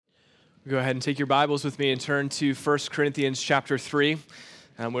Go ahead and take your Bibles with me and turn to 1 Corinthians chapter 3.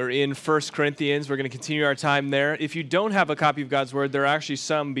 We're in 1 Corinthians. We're going to continue our time there. If you don't have a copy of God's Word, there are actually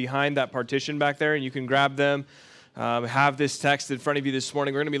some behind that partition back there, and you can grab them. Have this text in front of you this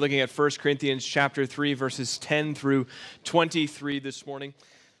morning. We're going to be looking at 1 Corinthians chapter 3, verses 10 through 23 this morning.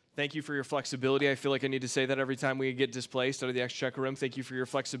 Thank you for your flexibility. I feel like I need to say that every time we get displaced out of the extra room. Thank you for your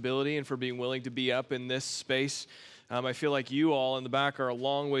flexibility and for being willing to be up in this space. I feel like you all in the back are a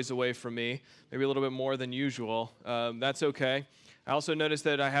long ways away from me, maybe a little bit more than usual. That's okay. I also noticed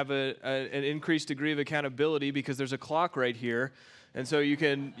that I have an increased degree of accountability because there's a clock right here, and so you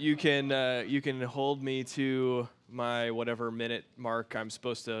can hold me to my whatever minute mark I'm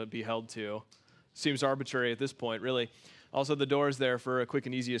supposed to be held to. Seems arbitrary at this point, really. Also, the door's there for a quick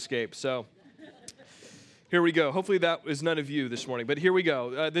and easy escape. So here we go. Hopefully that is none of you this morning, but here we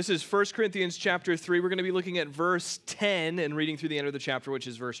go. This is 1 Corinthians chapter 3. We're going to be looking at verse 10 and reading through the end of the chapter, which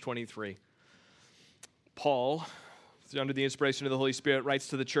is verse 23. Paul, under the inspiration of the Holy Spirit, writes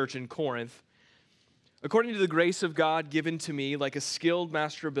to the church in Corinth, "According to the grace of God given to me, like a skilled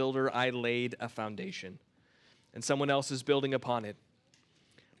master builder, I laid a foundation, and someone else is building upon it.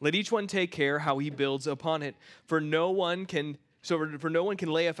 Let each one take care how he builds upon it, for no one can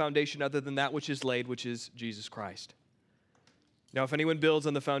lay a foundation other than that which is laid, which is Jesus Christ. Now, if anyone builds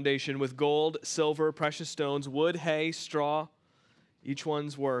on the foundation with gold, silver, precious stones, wood, hay, straw, each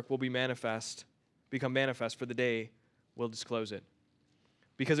one's work will become manifest, for the day will disclose it.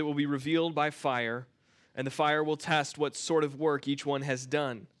 Because it will be revealed by fire, and the fire will test what sort of work each one has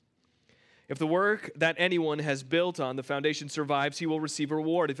done. If the work that anyone has built on the foundation survives, he will receive a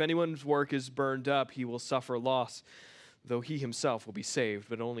reward. If anyone's work is burned up, he will suffer loss, though he himself will be saved,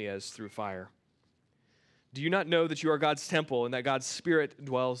 but only as through fire. Do you not know that you are God's temple and that God's Spirit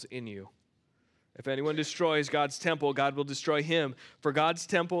dwells in you? If anyone destroys God's temple, God will destroy him, for God's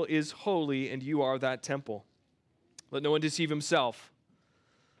temple is holy, and you are that temple. Let no one deceive himself.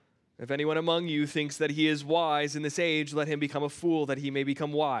 If anyone among you thinks that he is wise in this age, let him become a fool, that he may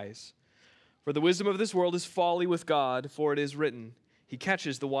become wise. For the wisdom of this world is folly with God, for it is written, He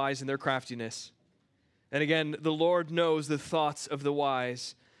catches the wise in their craftiness. And again, the Lord knows the thoughts of the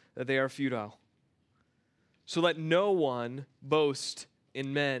wise, that they are futile. So let no one boast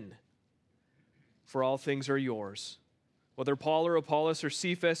in men, for all things are yours. Whether Paul or Apollos or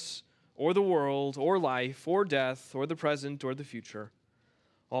Cephas or the world or life or death or the present or the future,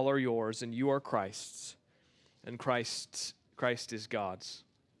 all are yours, and you are Christ's, and Christ is God's."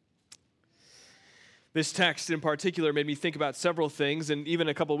 This text in particular made me think about several things, and even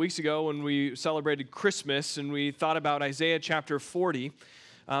a couple of weeks ago when we celebrated Christmas and we thought about Isaiah chapter 40,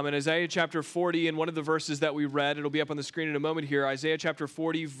 and Isaiah chapter 40, in one of the verses that we read, it'll be up on the screen in a moment here, Isaiah chapter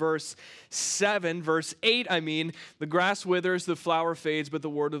 40, verse 8, the grass withers, the flower fades, but the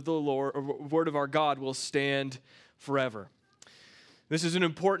word of the Lord, or word of our God will stand forever. This is an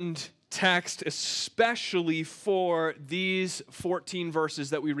important text, especially for these 14 verses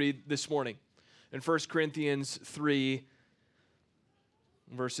that we read this morning. In 1 Corinthians 3,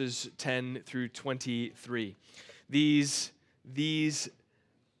 verses 10 through 23. These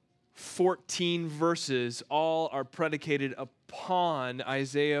 14 verses all are predicated upon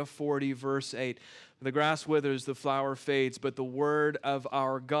Isaiah 40, verse 8. The grass withers, the flower fades, but the word of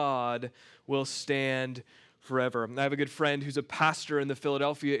our God will stand forever. I have a good friend who's a pastor in the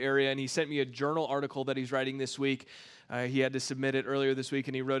Philadelphia area, and he sent me a journal article that he's writing this week. He had to submit it earlier this week,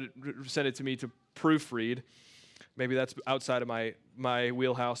 and he sent it to me to proofread. Maybe that's outside of my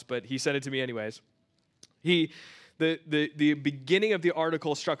wheelhouse, but he sent it to me anyways. The beginning of the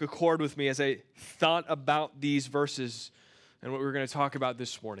article struck a chord with me as I thought about these verses and what we're going to talk about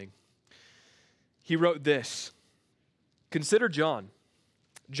this morning. He wrote this: "Consider John.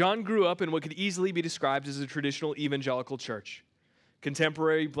 John grew up in what could easily be described as a traditional evangelical church.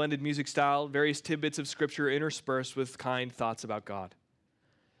 Contemporary blended music style, various tidbits of scripture interspersed with kind thoughts about God.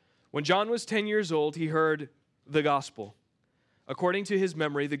 When John was 10 years old, he heard the gospel. According to his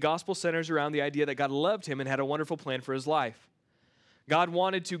memory, the gospel centers around the idea that God loved him and had a wonderful plan for his life. God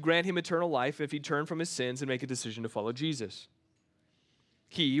wanted to grant him eternal life if he turned from his sins and make a decision to follow Jesus.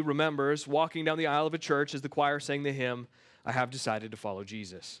 He remembers walking down the aisle of a church as the choir sang the hymn, 'I have decided to follow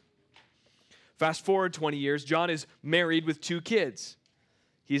Jesus.' Fast forward 20 years, John is married with 2 kids.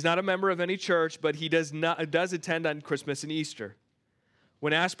 He's not a member of any church, but he does attend on Christmas and Easter.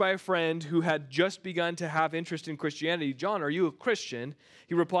 When asked by a friend who had just begun to have interest in Christianity, 'John, are you a Christian?'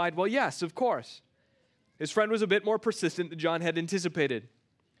 he replied, 'Well, yes, of course.' His friend was a bit more persistent than John had anticipated.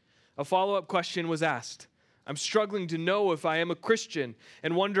 A follow-up question was asked. I'm struggling to know if I am a Christian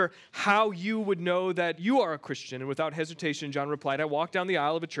and wonder how you would know that you are a Christian. And without hesitation, John replied, I walked down the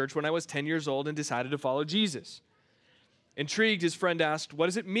aisle of a church when I was 10 years old and decided to follow Jesus. Intrigued, his friend asked, what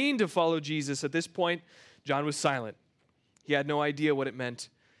does it mean to follow Jesus? At this point, John was silent. He had no idea what it meant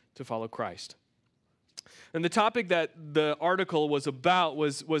to follow Christ. And the topic that the article was about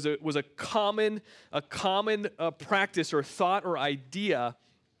was a common practice or thought or idea,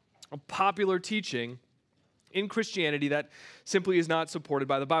 a popular teaching in Christianity that simply is not supported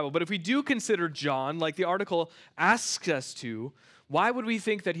by the Bible. But if we do consider John, like the article asks us to, why would we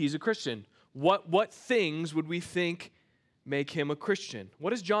think that he's a Christian? What things would we think make him a Christian?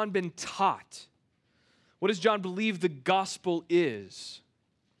 What has John been taught? What does John believe the gospel is?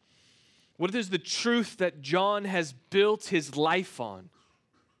 What is the truth that John has built his life on?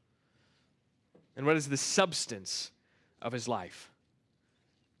 And what is the substance of his life?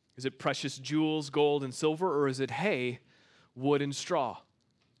 Is it precious jewels, gold and silver, or is it hay, wood and straw?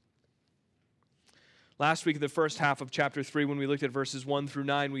 Last week, in the first half of chapter 3, when we looked at verses 1 through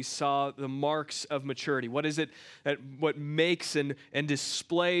 9, we saw the marks of maturity. What is it what makes and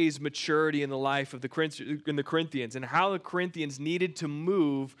displays maturity in the life of the Corinthians, and how the Corinthians needed to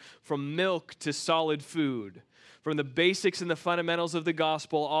move from milk to solid food, from the basics and the fundamentals of the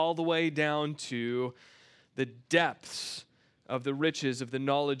gospel all the way down to the depths of the riches of the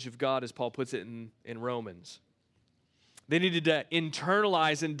knowledge of God, as Paul puts it in Romans. They needed to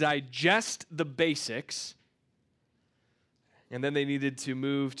internalize and digest the basics, and then they needed to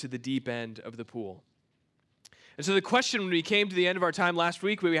move to the deep end of the pool. And so the question when we came to the end of our time last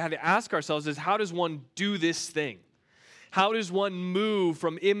week, we had to ask ourselves is, how does one do this thing? How does one move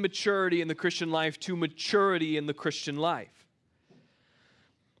from immaturity in the Christian life to maturity in the Christian life?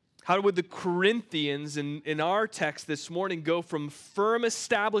 How would the Corinthians in our text this morning go from firm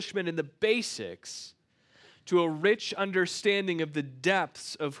establishment in the basics to a rich understanding of the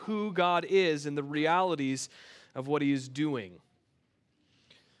depths of who God is and the realities of what he is doing?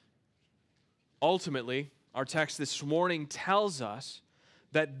 Ultimately, our text this morning tells us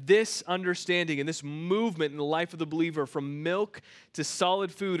that this understanding and this movement in the life of the believer from milk to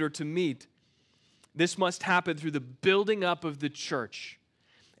solid food or to meat, this must happen through the building up of the church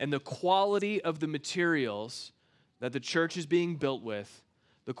and the quality of the materials that the church is being built with.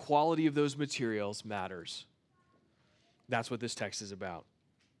 The quality of those materials matters. That's what this text is about.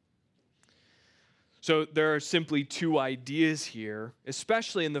 So there are simply two ideas here,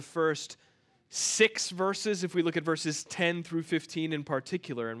 especially in the first 6 verses, if we look at verses 10 through 15 in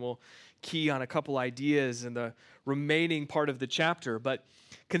particular, and we'll key on a couple ideas in the remaining part of the chapter. But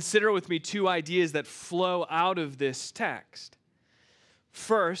consider with me 2 ideas that flow out of this text.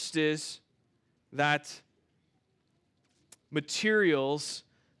 First is that materials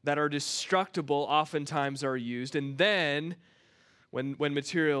that are destructible oftentimes are used, and then when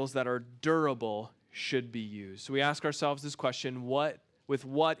materials that are durable should be used. So we ask ourselves this question, with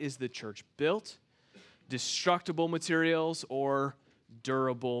what is the church built? Destructible materials or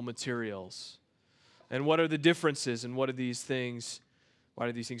durable materials? And what are the differences, and why do these things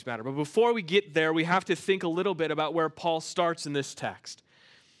matter? But before we get there, we have to think a little bit about where Paul starts in this text.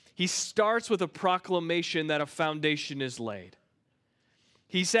 He starts with a proclamation that a foundation is laid.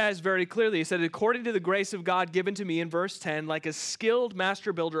 He says very clearly, he said, according to the grace of God given to me in verse 10, like a skilled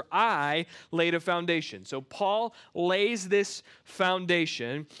master builder, I laid a foundation. So Paul lays this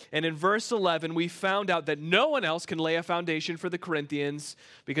foundation, and in verse 11, we found out that no one else can lay a foundation for the Corinthians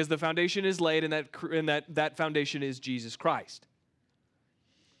because the foundation is laid, and that foundation is Jesus Christ.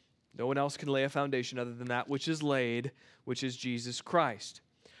 No one else can lay a foundation other than that which is laid, which is Jesus Christ.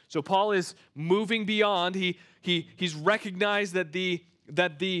 So Paul is moving beyond. He's recognized that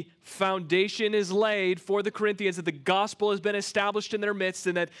the foundation is laid for the Corinthians, that the gospel has been established in their midst,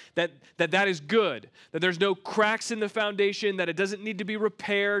 and that is good, that there's no cracks in the foundation, that it doesn't need to be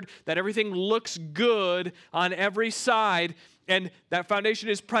repaired, that everything looks good on every side, and that foundation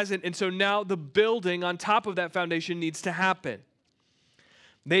is present, and so now the building on top of that foundation needs to happen.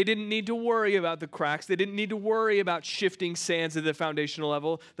 They didn't need to worry about the cracks. They didn't need to worry about shifting sands at the foundational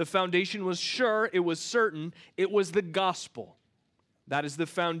level. The foundation was sure, it was certain, it was the gospel. That is the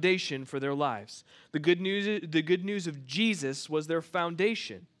foundation for their lives. The good news of Jesus was their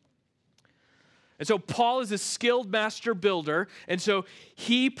foundation. And so Paul is a skilled master builder, and so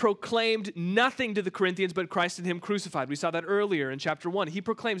he proclaimed nothing to the Corinthians but Christ and him crucified. We saw that earlier in chapter 1. He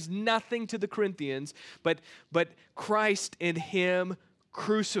proclaims nothing to the Corinthians but Christ and him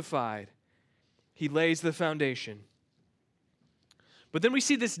crucified. He lays the foundation. But then we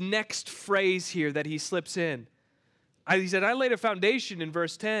see this next phrase here that he slips in. He said, I laid a foundation in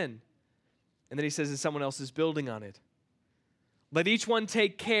verse 10. And then he says, and someone else is building on it. Let each one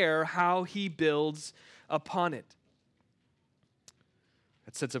take care how he builds upon it.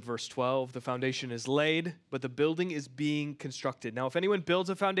 That sets up verse 12. The foundation is laid, but the building is being constructed. Now, if anyone builds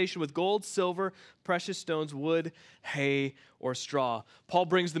a foundation with gold, silver, precious stones, wood, hay, or straw. Paul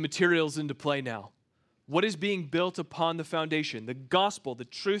brings the materials into play now. What is being built upon the foundation? The gospel, the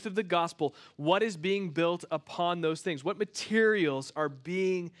truth of the gospel. What is being built upon those things? What materials are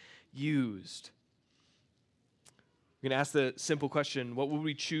being used? We're going to ask the simple question, what would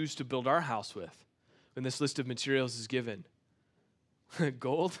we choose to build our house with when this list of materials is given?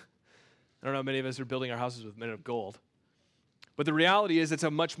 Gold? I don't know how many of us are building our houses with made of gold. But the reality is it's a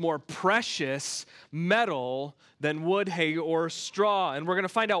much more precious metal than wood, hay, or straw. And we're going to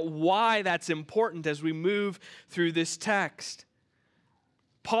find out why that's important as we move through this text.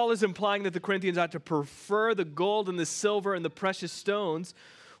 Paul is implying that the Corinthians ought to prefer the gold and the silver and the precious stones.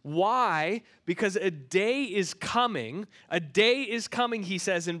 Why? Because a day is coming, he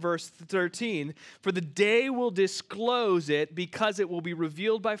says in verse 13, for the day will disclose it because it will be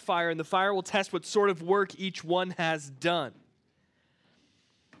revealed by fire, and the fire will test what sort of work each one has done.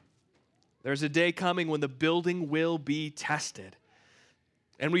 There's a day coming when the building will be tested.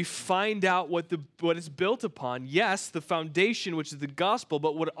 And we find out what it's built upon. Yes, the foundation, which is the gospel,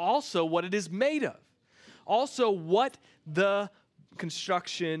 but what it is made of. Also, what the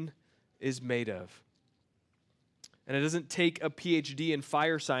construction is made of. And it doesn't take a PhD in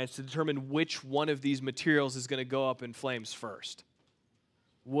fire science to determine which one of these materials is going to go up in flames first.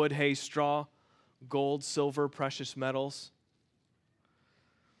 Wood, hay, straw, gold, silver, precious metals.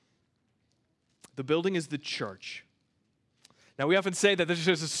 The building is the church. Now, we often say that this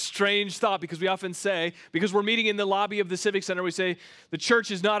is a strange thought because we're meeting in the lobby of the Civic Center, we say the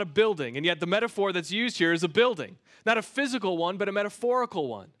church is not a building. And yet the metaphor that's used here is a building. Not a physical one, but a metaphorical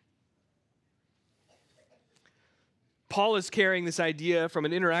one. Paul is carrying this idea from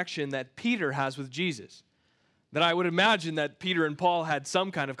an interaction that Peter has with Jesus. That I would imagine that Peter and Paul had some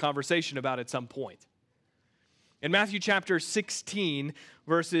kind of conversation about at some point. In Matthew chapter 16,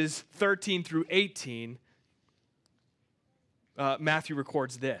 verses 13 through 18, Matthew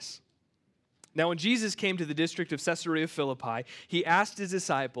records this. Now, when Jesus came to the district of Caesarea Philippi, he asked his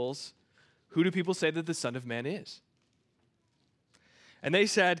disciples, who do people say that the Son of Man is? And they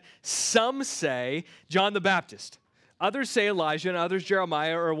said, some say John the Baptist, others say Elijah, and others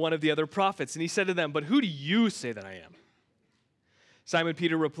Jeremiah or one of the other prophets. And he said to them, but who do you say that I am? Simon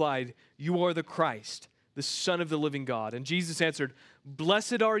Peter replied, you are the Christ, the Son of the living God. And Jesus answered,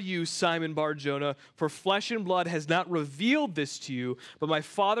 blessed are you, Simon Bar-Jonah, for flesh and blood has not revealed this to you, but my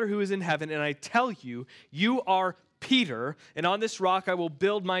Father who is in heaven. And I tell you, you are Peter, and on this rock I will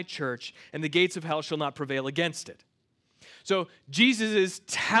build my church, and the gates of hell shall not prevail against it. So Jesus is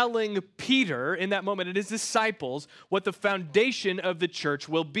telling Peter in that moment and his disciples what the foundation of the church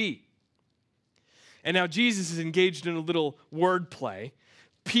will be. And now Jesus is engaged in a little wordplay.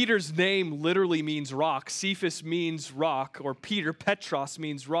 Peter's name literally means rock. Cephas means rock, or Peter, Petros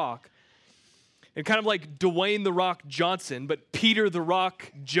means rock. And kind of like Dwayne the Rock Johnson, but Peter the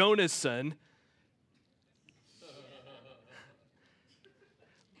Rock Jonasson.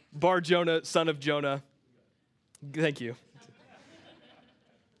 Bar-Jonah, son of Jonah. Thank you.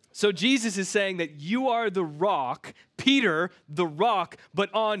 So Jesus is saying that you are the rock, Peter, the rock,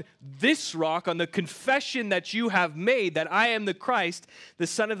 but on this rock, on the confession that you have made that I am the Christ, the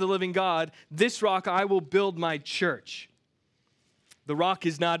Son of the living God, this rock I will build my church. The rock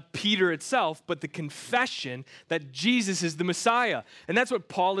is not Peter itself, but the confession that Jesus is the Messiah. And that's what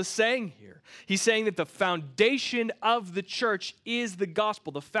Paul is saying here. He's saying that the foundation of the church is the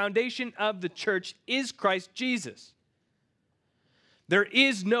gospel. The foundation of the church is Christ Jesus. There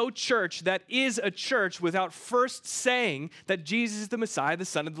is no church that is a church without first saying that Jesus is the Messiah, the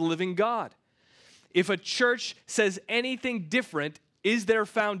Son of the living God. If a church says anything different is their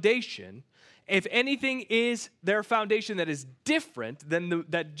foundation, if anything is their foundation that is different than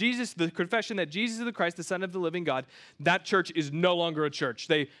the confession that Jesus is the Christ, the Son of the living God, that church is no longer a church.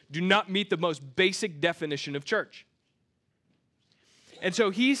 They do not meet the most basic definition of church. And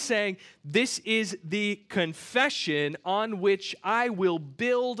so he's saying, this is the confession on which I will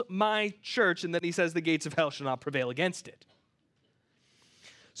build my church. And then he says, the gates of hell shall not prevail against it.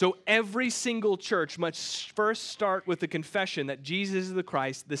 So every single church must first start with the confession that Jesus is the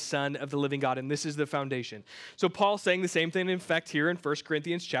Christ, the Son of the living God, and this is the foundation. So Paul's saying the same thing, in fact, here in 1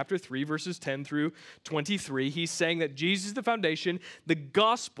 Corinthians chapter 3, verses 10 through 23. He's saying that Jesus is the foundation, the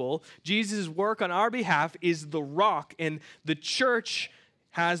gospel, Jesus' work on our behalf is the rock, and the church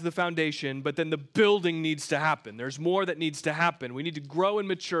has the foundation, but then the building needs to happen. There's more that needs to happen. We need to grow in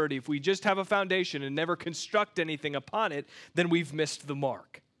maturity. If we just have a foundation and never construct anything upon it, then we've missed the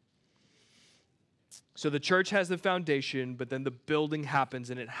mark. So the church has the foundation, but then the building happens,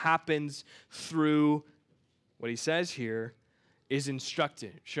 and it happens through what he says here is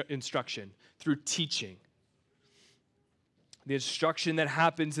instruction, through teaching. The instruction that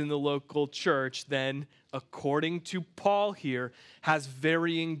happens in the local church then, according to Paul here, has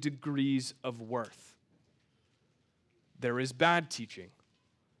varying degrees of worth. There is bad teaching,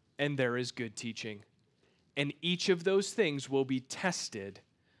 and there is good teaching. And each of those things will be tested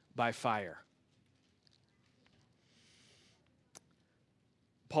by fire.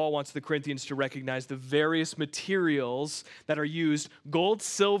 Paul wants the Corinthians to recognize the various materials that are used: gold,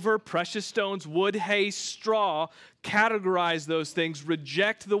 silver, precious stones, wood, hay, straw. Categorize those things,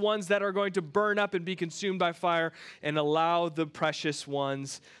 reject the ones that are going to burn up and be consumed by fire, and allow the precious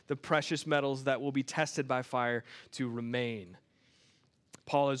ones, the precious metals that will be tested by fire, to remain.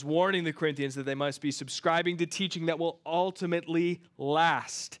 Paul is warning the Corinthians that they must be subscribing to teaching that will ultimately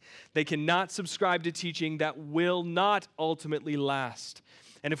last. They cannot subscribe to teaching that will not ultimately last.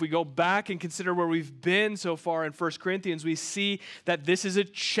 And if we go back and consider where we've been so far in 1 Corinthians, we see that this is a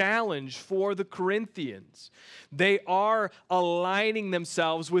challenge for the Corinthians. They are aligning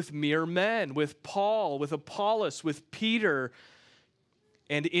themselves with mere men, with Paul, with Apollos, with Peter.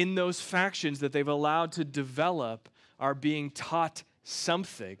 And in those factions that they've allowed to develop are being taught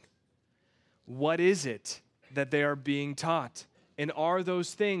something. What is it that they are being taught? And are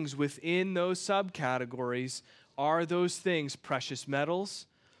those things within those subcategories, are those things precious metals?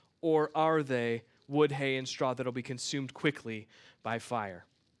 Or are they wood, hay, and straw that will be consumed quickly by fire?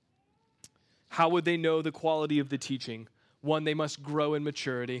 How would they know the quality of the teaching? One, they must grow in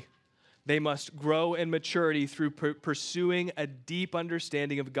maturity. They must grow in maturity through pursuing a deep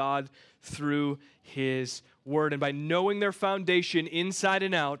understanding of God through His Word. And by knowing their foundation inside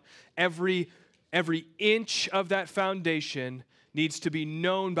and out, every inch of that foundation needs to be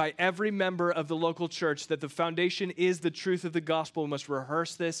known by every member of the local church, that the foundation is the truth of the gospel. We must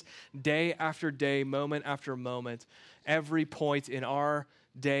rehearse this day after day, moment after moment. Every point in our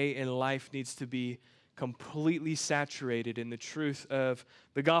day in life needs to be completely saturated in the truth of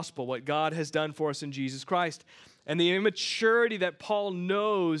the gospel, what God has done for us in Jesus Christ. And the immaturity that Paul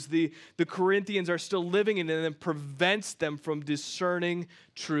knows the Corinthians are still living in, and then prevents them from discerning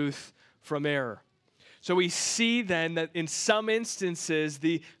truth from error. So we see then that in some instances,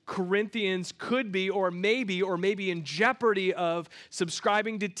 the Corinthians could be or maybe in jeopardy of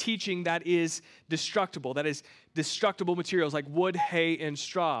subscribing to teaching that is destructible materials like wood, hay, and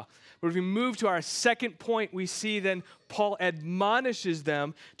straw. But if we move to our second point, we see then Paul admonishes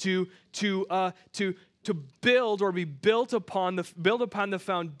them to build or be built upon the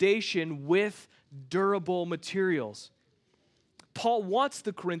foundation with durable materials. Paul wants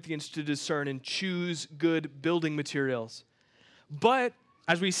the Corinthians to discern and choose good building materials. But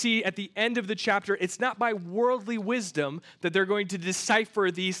as we see at the end of the chapter, it's not by worldly wisdom that they're going to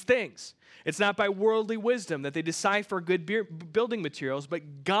decipher these things. It's not by worldly wisdom that they decipher good building materials,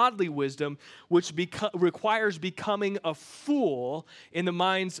 but godly wisdom, which requires becoming a fool in the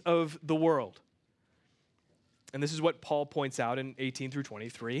minds of the world. And this is what Paul points out in 18 through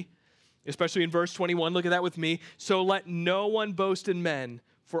 23. Especially in verse 21, look at that with me. So let no one boast in men,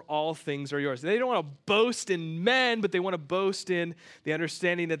 for all things are yours. They don't want to boast in men, but they want to boast in the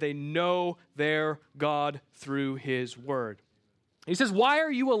understanding that they know their God through His Word. He says, why are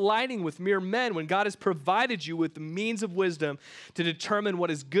you aligning with mere men when God has provided you with the means of wisdom to determine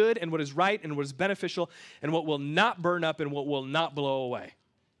what is good and what is right and what is beneficial and what will not burn up and what will not blow away?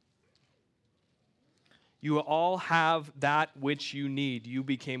 You all have that which you need. You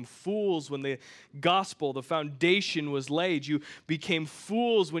became fools when the gospel, the foundation was laid. You became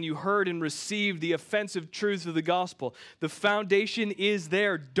fools when you heard and received the offensive truth of the gospel. The foundation is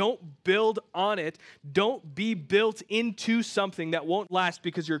there. Don't build on it. Don't be built into something that won't last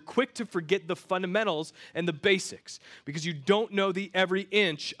because you're quick to forget the fundamentals and the basics because you don't know the every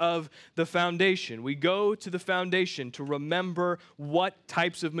inch of the foundation. We go to the foundation to remember what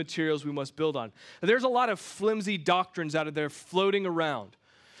types of materials we must build on. There's a lot of flimsy doctrines out of there floating around.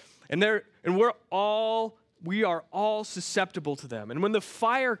 And we are all susceptible to them. And when the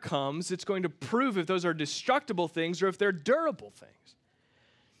fire comes, it's going to prove if those are destructible things or if they're durable things.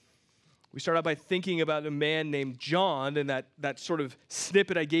 We start out by thinking about a man named John and that sort of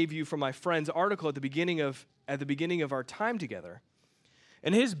snippet I gave you from my friend's article at the beginning of our time together.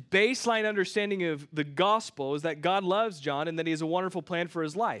 And his baseline understanding of the gospel is that God loves John and that He has a wonderful plan for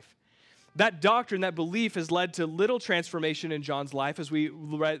his life. That doctrine, that belief has led to little transformation in John's life as we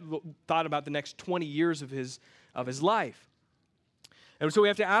thought about the next 20 years of his life. And so we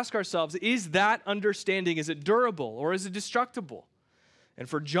have to ask ourselves, is that understanding, is it durable or is it destructible? And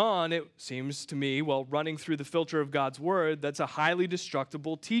for John, it seems to me, while running through the filter of God's word, that's a highly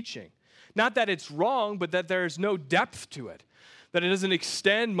destructible teaching. Not that it's wrong, but that there's no depth to it, that it doesn't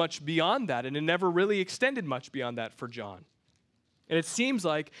extend much beyond that, and it never really extended much beyond that for John. And it seems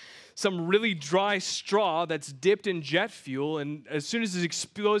like some really dry straw that's dipped in jet fuel, and as soon as it's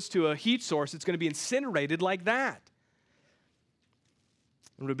exposed to a heat source, it's going to be incinerated like that.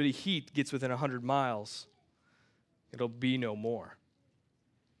 When a bit of heat gets within 100 miles, it'll be no more.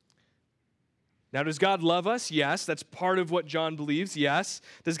 Now, does God love us? Yes. That's part of what John believes. Yes.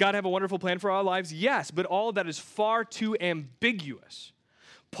 Does God have a wonderful plan for our lives? Yes. But all of that is far too ambiguous.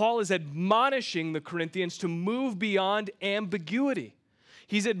 Paul is admonishing the Corinthians to move beyond ambiguity.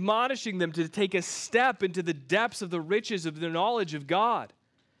 He's admonishing them to take a step into the depths of the riches of the knowledge of God.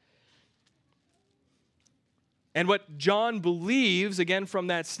 And what John believes, again from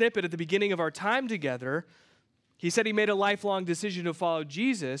that snippet at the beginning of our time together, he said he made a lifelong decision to follow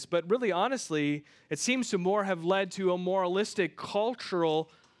Jesus, but really, honestly, it seems to more have led to a moralistic, cultural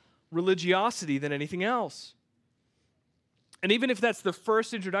religiosity than anything else. And even if that's the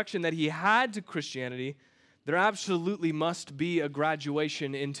first introduction that he had to Christianity, there absolutely must be a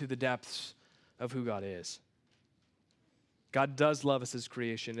graduation into the depths of who God is. God does love us as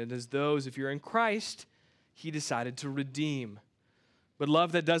creation, and as those, if you're in Christ, he decided to redeem. But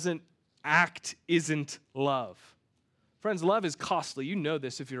love that doesn't act isn't love. Friends, love is costly. You know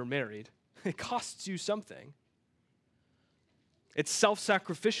this if you're married. It costs you something. It's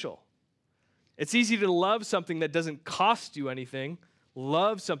self-sacrificial. It's easy to love something that doesn't cost you anything,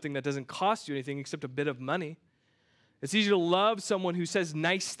 love something that doesn't cost you anything except a bit of money. It's easy to love someone who says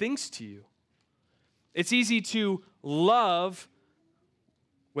nice things to you. It's easy to love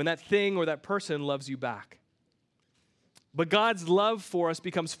when that thing or that person loves you back. But God's love for us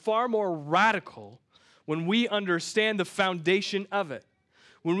becomes far more radical when we understand the foundation of it.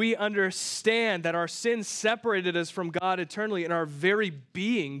 When we understand that our sins separated us from God eternally and our very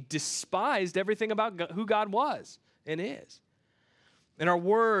being despised everything about God, who God was and is. And our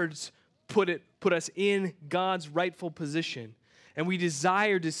words put us in God's rightful position. And we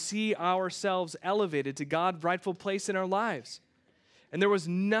desire to see ourselves elevated to God's rightful place in our lives. And there was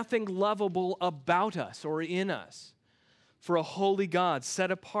nothing lovable about us or in us for a holy God set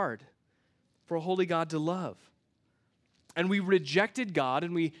apart, for a holy God to love. And we rejected God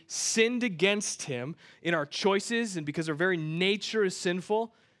and we sinned against him in our choices and because our very nature is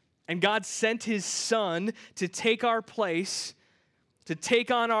sinful. And God sent his Son to take our place, to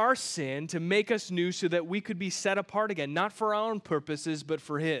take on our sin, to make us new so that we could be set apart again, not for our own purposes, but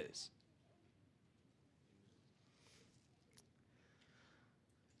for his.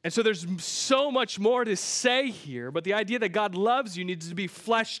 And so there's so much more to say here, but the idea that God loves you needs to be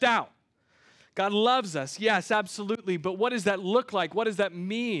fleshed out. God loves us, yes, absolutely, but what does that look like? What does that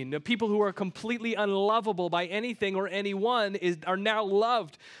mean? The people who are completely unlovable by anything or anyone are now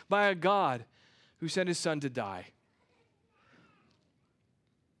loved by a God who sent his Son to die.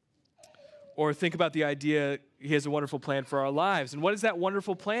 Or think about the idea he has a wonderful plan for our lives. And what is that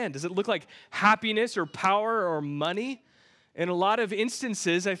wonderful plan? Does it look like happiness or power or money? In a lot of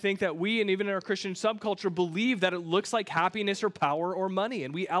instances, I think that we, and even in our Christian subculture, believe that it looks like happiness or power or money,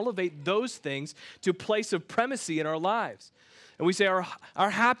 and we elevate those things to a place of primacy in our lives. And we say our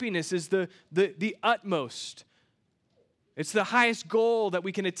happiness is the utmost. It's the highest goal that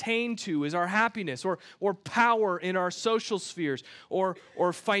we can attain to is our happiness, or power in our social spheres, or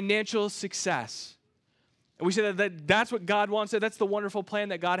financial success. And we say that that's what God wants. That's the wonderful plan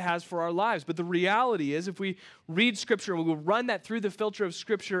that God has for our lives. But the reality is, if we read Scripture and we run that through the filter of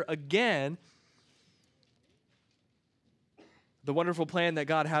Scripture again, the wonderful plan that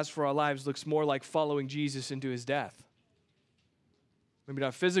God has for our lives looks more like following Jesus into his death. Maybe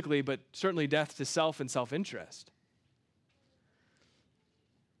not physically, but certainly death to self and self-interest.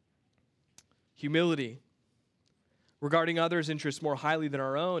 Humility, regarding others' interests more highly than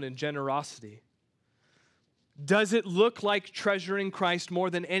our own, and generosity. Does it look like treasuring Christ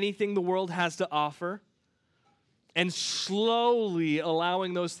more than anything the world has to offer? And slowly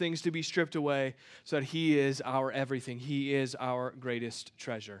allowing those things to be stripped away so that he is our everything. He is our greatest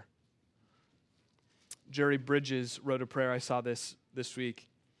treasure. Jerry Bridges wrote a prayer. I saw this week.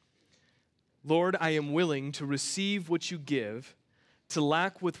 Lord, I am willing to receive what you give, to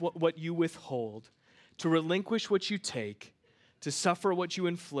lack with what you withhold, to relinquish what you take, to suffer what you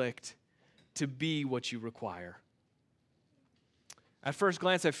inflict, to be what you require. At first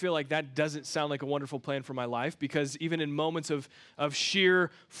glance, I feel like that doesn't sound like a wonderful plan for my life, because even in moments of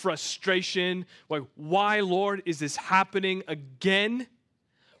sheer frustration, like, why, Lord, is this happening again?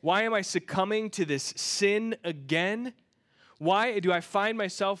 Why am I succumbing to this sin again? Why do I find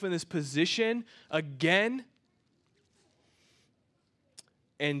myself in this position again?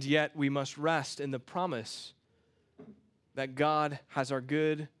 And yet we must rest in the promise that God has our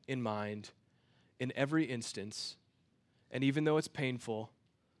good in mind in every instance. And even though it's painful,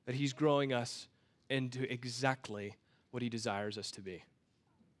 that he's growing us into exactly what he desires us to be.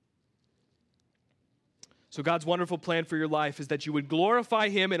 So God's wonderful plan for your life is that you would glorify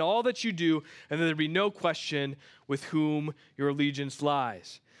him in all that you do, and that there be no question with whom your allegiance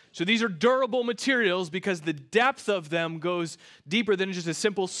lies. So these are durable materials because the depth of them goes deeper than just a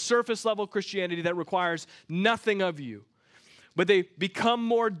simple surface level Christianity that requires nothing of you. But they become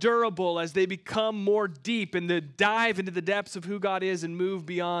more durable as they become more deep and they dive into the depths of who God is and move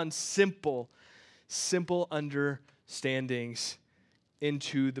beyond simple understandings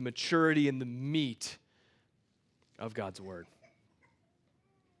into the maturity and the meat of God's word.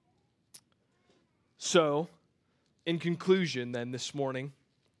 So, in conclusion then this morning,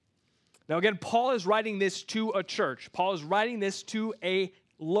 now again, Paul is writing this to a church. Paul is writing this to a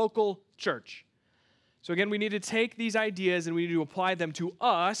local church. So again, we need to take these ideas and we need to apply them to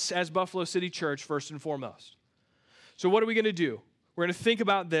us as Buffalo City Church first and foremost. So what are we going to do? We're going to think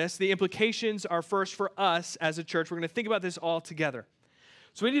about this. The implications are first for us as a church. We're going to think about this all together.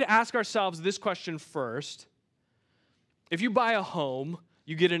 So we need to ask ourselves this question first. If you buy a home,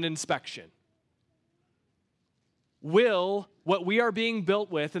 you get an inspection. Will what we are being built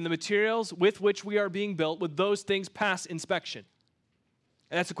with and the materials with which we are being built, would those things pass inspection?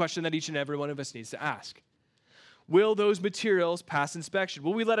 And that's a question that each and every one of us needs to ask. Will those materials pass inspection?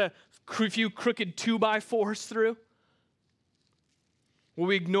 Will we let a few crooked 2x4s through? Will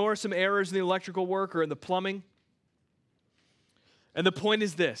we ignore some errors in the electrical work or in the plumbing? And the point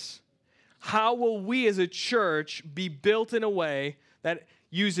is this: how will we as a church be built in a way that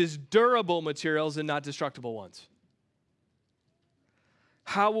uses durable materials and not destructible ones?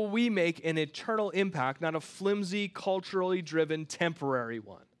 How will we make an eternal impact, not a flimsy, culturally driven, temporary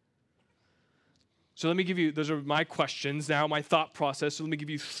one? So let me give you, those are my questions now, my thought process. So let me give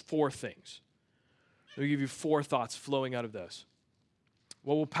you 4 things. Let me give you 4 thoughts flowing out of those.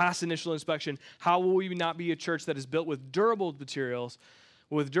 What will pass initial inspection? How will we not be a church that is built with durable materials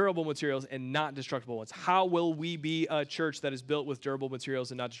and not destructible ones? How will we be a church that is built with durable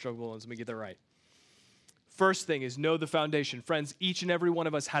materials and not destructible ones? Let me get that right. First thing is know the foundation. Friends, each and every one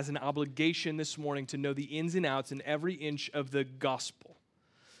of us has an obligation this morning to know the ins and outs and every inch of the gospel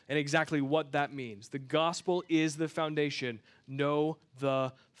and exactly what that means. The gospel is the foundation. Know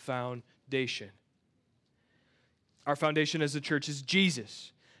the foundation. Our foundation as a church is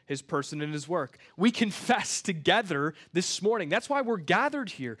Jesus, his person and his work. We confess together this morning. That's why we're gathered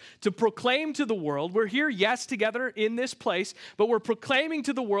here, to proclaim to the world. We're here, yes, together in this place, but we're proclaiming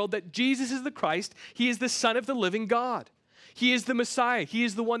to the world that Jesus is the Christ. He is the Son of the living God. He is the Messiah. He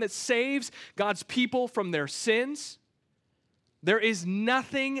is the one that saves God's people from their sins. There is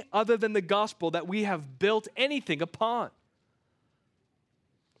nothing other than the gospel that we have built anything upon.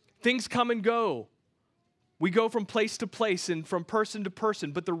 Things come and go. We go from place to place and from person to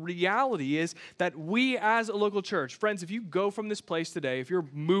person, but the reality is that we as a local church, friends, if you go from this place today, if you're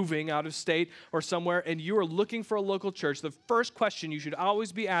moving out of state or somewhere and you are looking for a local church, the first question you should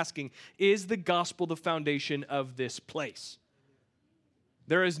always be asking, is the gospel the foundation of this place?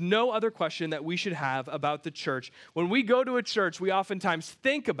 There is no other question that we should have about the church. When we go to a church, we oftentimes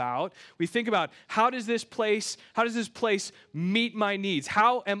think about how does this place meet my needs?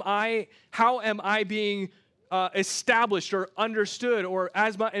 How am I being established or understood, or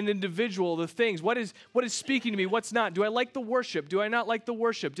as an individual, the things. What is speaking to me? What's not? Do I like the worship? Do I not like the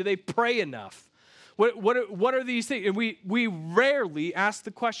worship? Do they pray enough? What are these things? And we rarely ask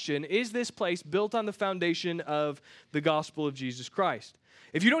the question, is this place built on the foundation of the gospel of Jesus Christ?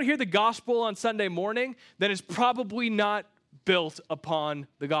 If you don't hear the gospel on Sunday morning, then it's probably not built upon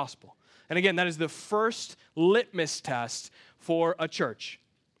the gospel. And again, that is the first litmus test for a church.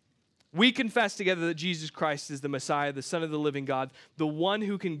 We confess together that Jesus Christ is the Messiah, the Son of the living God, the one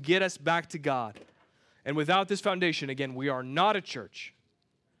who can get us back to God. And without this foundation, again, we are not a church.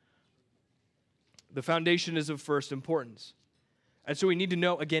 The foundation is of first importance. And so we need to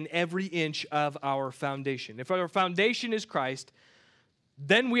know, again, every inch of our foundation. If our foundation is Christ,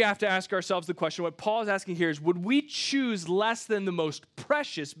 then we have to ask ourselves the question, what Paul is asking here is, would we choose less than the most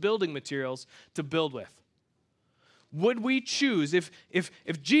precious building materials to build with? Would we choose, if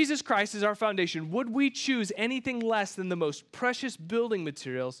Jesus Christ is our foundation, would we choose anything less than the most precious building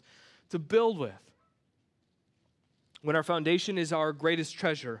materials to build with? When our foundation is our greatest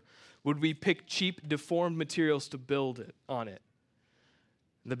treasure, would we pick cheap, deformed materials to build it on it?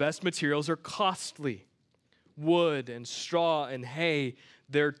 The best materials are costly. Wood and straw and hay,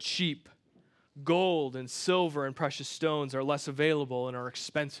 they're cheap. Gold and silver and precious stones are less available and are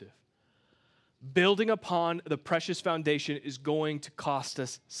expensive. Building upon the precious foundation is going to cost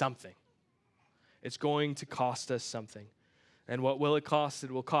us something. It's going to cost us something. And what will it cost?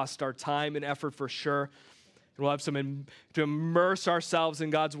 It will cost our time and effort for sure. We'll have to immerse ourselves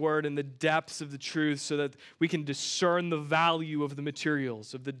in God's word and the depths of the truth so that we can discern the value of the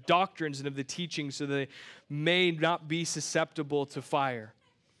materials, of the doctrines and of the teachings so that they may not be susceptible to fire.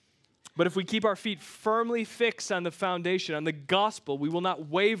 But if we keep our feet firmly fixed on the foundation, on the gospel, we will not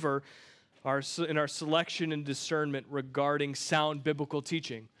waver in our selection and discernment regarding sound biblical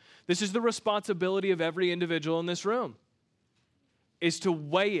teaching. This is the responsibility of every individual in this room, is to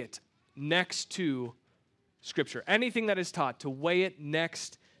weigh it next to Scripture. Anything that is taught, to weigh it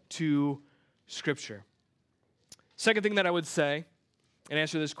next to Scripture. Second thing that I would say, and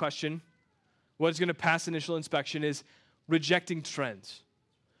answer this question, what is going to pass initial inspection, is rejecting trends.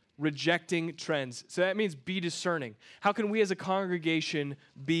 Rejecting trends. So that means be discerning. How can we as a congregation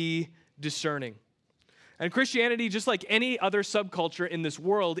be discerning? And Christianity, just like any other subculture in this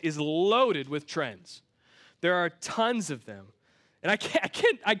world, is loaded with trends. There are tons of them. And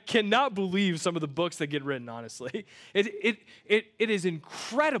I cannot believe some of the books that get written, honestly. It is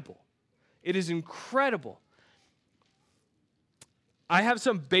incredible. It is incredible. I have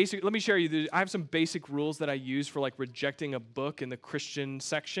some basic, let me share you, I have some basic rules that I use for like rejecting a book in the Christian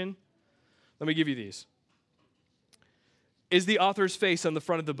section. Let me give you these. Is the author's face on the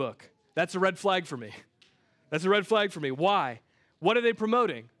front of the book? That's a red flag for me. That's a red flag for me. Why? What are they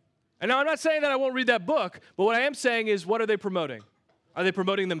promoting? And now I'm not saying that I won't read that book, but what I am saying is, what are they promoting? Are they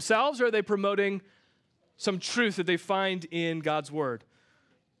promoting themselves, or are they promoting some truth that they find in God's word?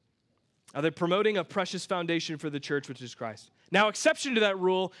 Are they promoting a precious foundation for the church, which is Christ? Now, exception to that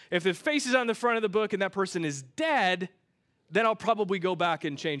rule, if the face is on the front of the book and that person is dead, then I'll probably go back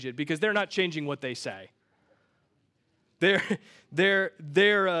and change it, because they're not changing what they say. They're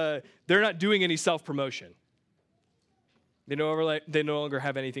not doing any self-promotion. They no longer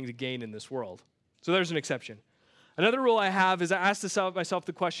have anything to gain in this world. So there's an exception. Another rule I have is I ask myself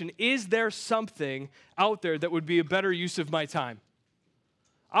the question, is there something out there that would be a better use of my time?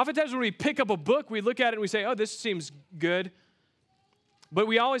 Oftentimes when we pick up a book, we look at it and we say, oh, this seems good. But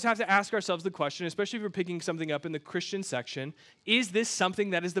we always have to ask ourselves the question, especially if we're picking something up in the Christian section, is this something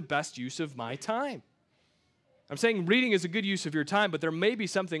that is the best use of my time? I'm saying reading is a good use of your time, but there may be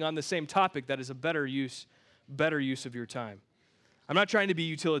something on the same topic that is a better use of your time. I'm not trying to be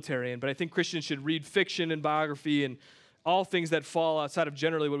utilitarian, but I think Christians should read fiction and biography and all things that fall outside of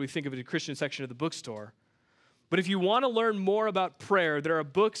generally what we think of as a Christian section of the bookstore. But if you want to learn more about prayer, there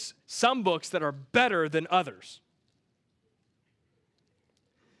are some books that are better than others.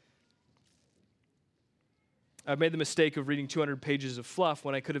 I've made the mistake of reading 200 pages of fluff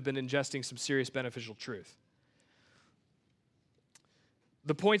when I could have been ingesting some serious beneficial truth.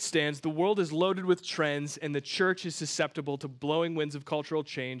 The point stands, the world is loaded with trends, and the church is susceptible to blowing winds of cultural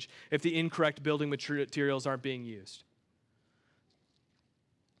change if the incorrect building materials aren't being used.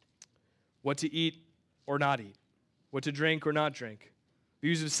 What to eat or not eat. What to drink or not drink. The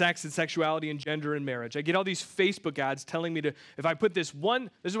use of sex and sexuality and gender and marriage. I get all these Facebook ads telling me if I put this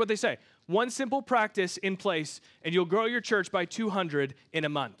is what they say, one simple practice in place, and you'll grow your church by 200 in a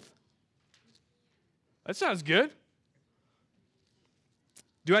month. That sounds good.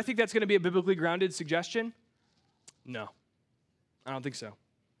 Do I think that's going to be a biblically grounded suggestion? No, I don't think so.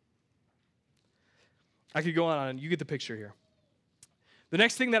 I could go on. You get the picture here. The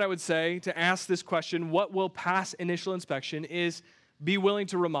next thing that I would say to ask this question, what will pass initial inspection, is be willing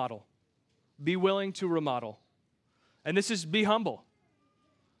to remodel. Be willing to remodel. And this is be humble.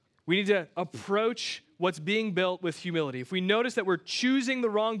 We need to approach what's being built with humility. If we notice that we're choosing the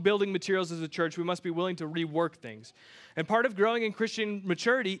wrong building materials as a church, we must be willing to rework things. And part of growing in Christian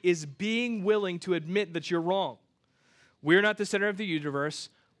maturity is being willing to admit that you're wrong. We're not the center of the universe.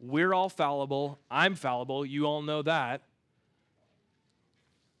 We're all fallible. I'm fallible. You all know that.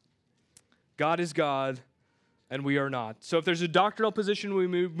 God is God, and we are not. So if there's a doctrinal position we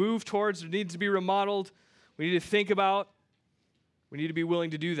move towards, it needs to be remodeled, we need to think about, we need to be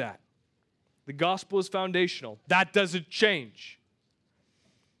willing to do that. The gospel is foundational. That doesn't change.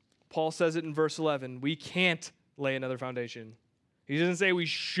 Paul says it in verse 11. We can't lay another foundation. He doesn't say we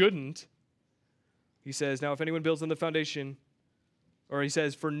shouldn't. He says, now if anyone builds on the foundation, or he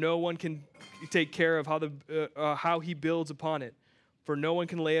says, for no one can take care of how he builds upon it. For no one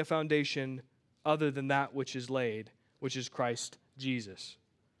can lay a foundation other than that which is laid, which is Christ Jesus.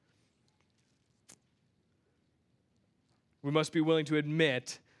 We must be willing to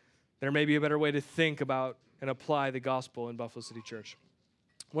admit there may be a better way to think about and apply the gospel in Buffalo City Church.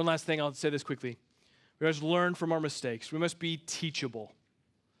 One last thing, I'll say this quickly. We must learn from our mistakes. We must be teachable.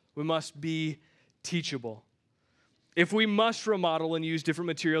 We must be teachable. If we must remodel and use different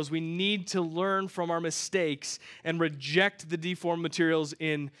materials, we need to learn from our mistakes and reject the deformed materials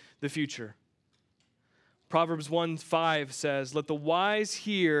in the future. Proverbs 1:5 says, let the wise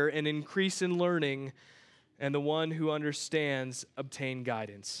hear and increase in learning, and the one who understands obtain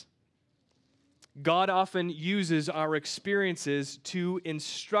guidance. God often uses our experiences to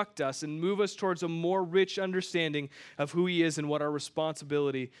instruct us and move us towards a more rich understanding of who He is and what our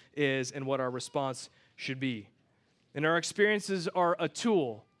responsibility is and what our response should be. And our experiences are a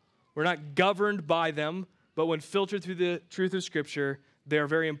tool. We're not governed by them, but when filtered through the truth of Scripture, they are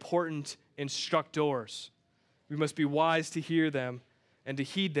very important instructors. We must be wise to hear them and to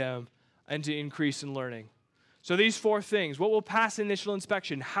heed them and to increase in learning. So these four things: what will pass initial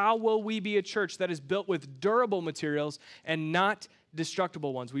inspection? How will we be a church that is built with durable materials and not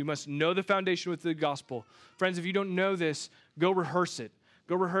destructible ones? We must know the foundation with the gospel. Friends, if you don't know this, go rehearse it.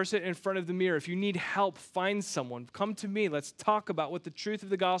 Go rehearse it in front of the mirror. If you need help, find someone. Come to me. Let's talk about what the truth of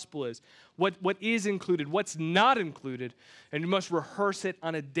the gospel is, what is included, what's not included, and you must rehearse it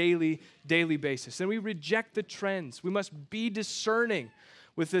on a daily basis. And we reject the trends. We must be discerning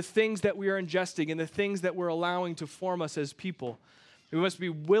with the things that we are ingesting and the things that we're allowing to form us as people. We must be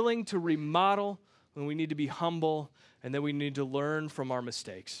willing to remodel, and we need to be humble, and then we need to learn from our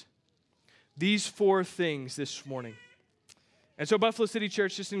mistakes. These four things this morning. And so Buffalo City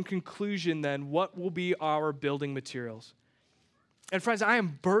Church, just in conclusion then, what will be our building materials? And friends, I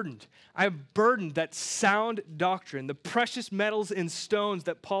am burdened. I am burdened that sound doctrine, the precious metals and stones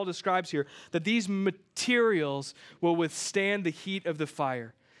that Paul describes here, that these materials will withstand the heat of the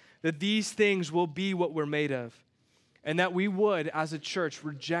fire, that these things will be what we're made of, and that we would, as a church,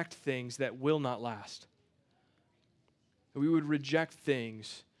 reject things that will not last. That we would reject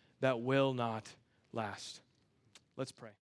things that will not last. Let's pray.